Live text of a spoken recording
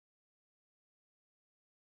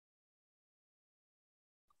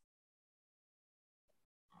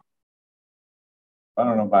I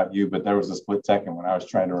don't know about you, but there was a split second when I was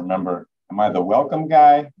trying to remember, am I the welcome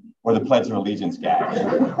guy or the Pledge of Allegiance guy?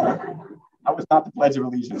 I was not the Pledge of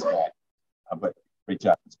Allegiance guy, but great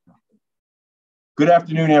job. Good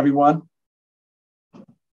afternoon, everyone.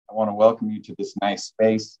 I want to welcome you to this nice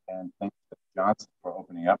space and thank you, Johnson, for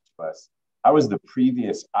opening up to us. I was the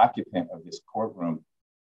previous occupant of this courtroom,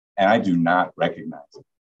 and I do not recognize it.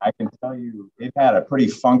 I can tell you it had a pretty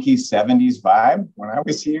funky 70s vibe when I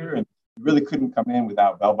was here, and you really couldn't come in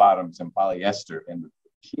without bell bottoms and polyester. And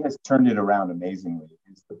she has turned it around amazingly.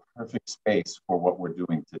 It's the perfect space for what we're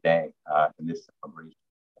doing today in this celebration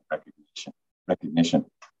and recognition.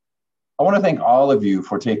 I want to thank all of you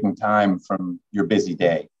for taking time from your busy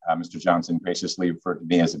day. Mr. Johnson graciously referred to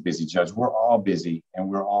me as a busy judge. We're all busy, and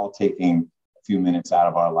we're all taking a few minutes out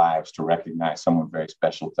of our lives to recognize someone very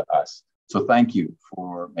special to us. So thank you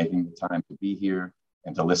for making the time to be here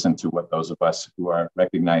and to listen to what those of us who are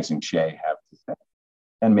recognizing Shay have to say,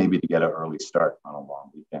 and maybe to get an early start on a long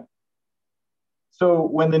weekend. So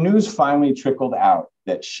when the news finally trickled out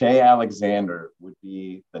that Shay Alexander would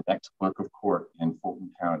be the next clerk of court in Fulton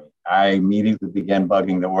County, I immediately began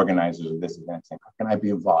bugging the organizers of this event, saying, how can I be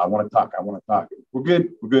involved? I want to talk. We're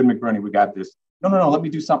good, McBurney, we got this. No, let me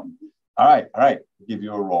do something. All right, I'll give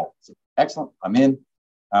you a role. So, excellent, I'm in.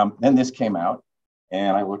 Then this came out,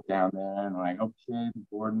 and I looked down there, and I'm like, okay, the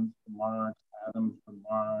Gordons for Marks, Adams for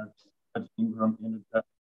Marks, Judge Ingram,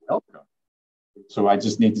 welcome. So I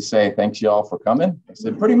just need to say, thanks y'all for coming. I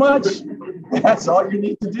said, pretty much, that's all you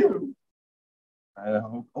need to do.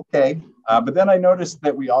 Okay, but then I noticed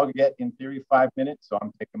that we all get, in theory, 5 minutes, so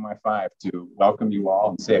I'm taking my 5 to welcome you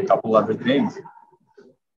all and say a couple other things.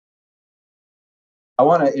 I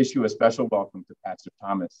want to issue a special welcome to Pastor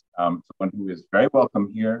Thomas, someone who is very welcome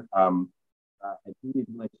here. I do need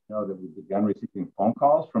to let you know that we've begun receiving phone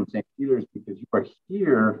calls from St. Peter's because you are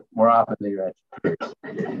here more often than you're at church.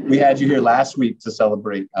 We had you here last week to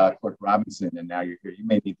celebrate Clerk Robinson, and now you're here. You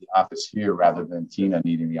may need the office here rather than Tina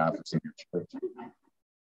needing the office in your church.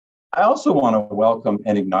 I also want to welcome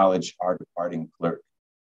and acknowledge our departing clerk.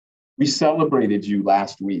 We celebrated you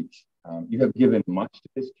last week. You have given much to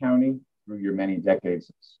this county through your many decades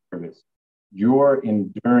of service. Your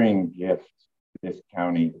enduring gift to this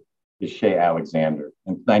county is Shay Alexander,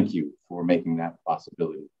 and thank you for making that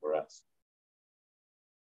possibility for us.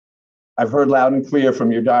 I've heard loud and clear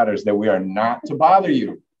from your daughters that we are not to bother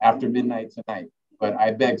you after midnight tonight, but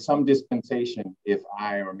I beg some dispensation if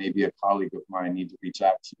I or maybe a colleague of mine need to reach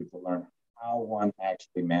out to you to learn how one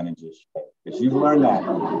actually manages Shay, because you've learned that.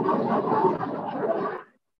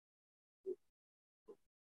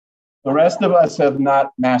 The rest of us have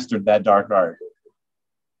not mastered that dark art.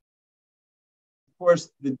 Of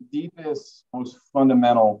course, the deepest, most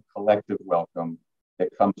fundamental collective welcome that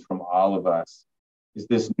comes from all of us is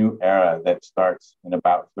this new era that starts in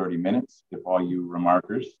about 30 minutes, if all you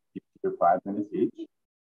remarkers keep your 5 minutes each.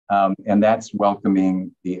 And that's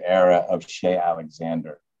welcoming the era of Shay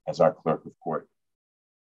Alexander as our clerk of court.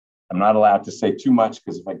 I'm not allowed to say too much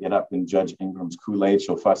because if I get up in Judge Ingram's Kool-Aid,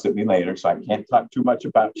 she'll fuss at me later, so I can't talk too much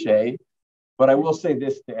about Shay. But I will say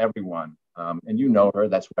this to everyone, and you know her,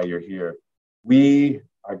 that's why you're here. We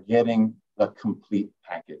are getting the complete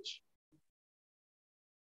package.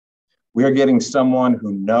 We are getting someone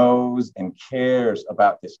who knows and cares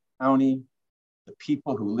about this county, the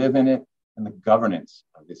people who live in it, and the governance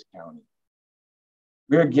of this county.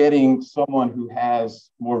 We are getting someone who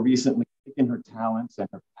has more recently taken her talents and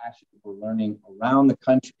her passion for learning around the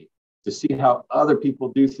country to see how other people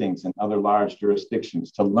do things in other large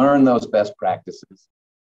jurisdictions, to learn those best practices,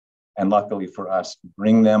 and luckily for us,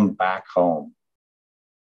 bring them back home.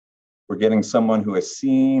 We're getting someone who has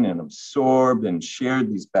seen and absorbed and shared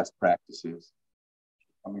these best practices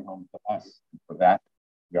coming home to us. And for that,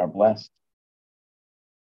 we are blessed.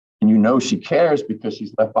 And you know she cares because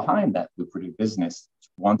she's left behind that lucrative business to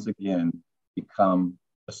once again become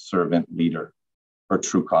a servant leader, her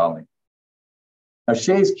true calling. Now,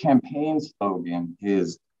 Shay's campaign slogan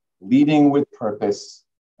is leading with purpose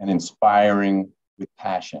and inspiring with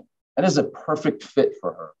passion. That is a perfect fit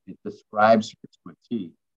for her. It describes her to a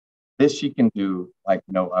T. This she can do like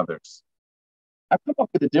no others. I've come up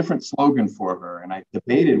with a different slogan for her, and I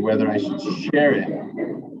debated whether I should share it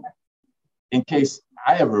in case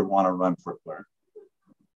I ever want to run for clerk.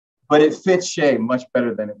 But it fits Shay much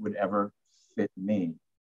better than it would ever fit me.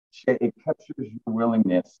 Shay, it captures your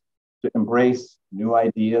willingness to embrace new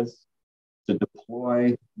ideas, to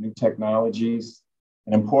deploy new technologies,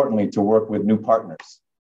 and importantly, to work with new partners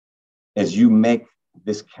as you make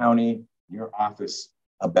this county, your office,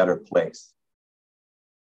 a better place.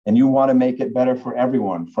 And you want to make it better for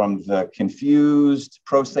everyone, from the confused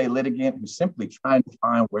pro se litigant who's simply trying to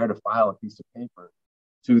find where to file a piece of paper,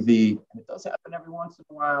 to the, and it does happen every once in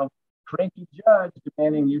a while, cranky judge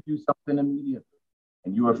demanding you do something immediately.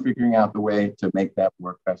 And you are figuring out the way to make that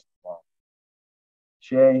work best for all.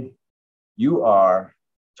 Shay, you are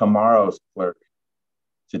tomorrow's clerk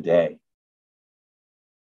today.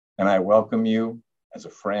 And I welcome you as a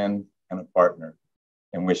friend and a partner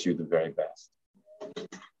and wish you the very best.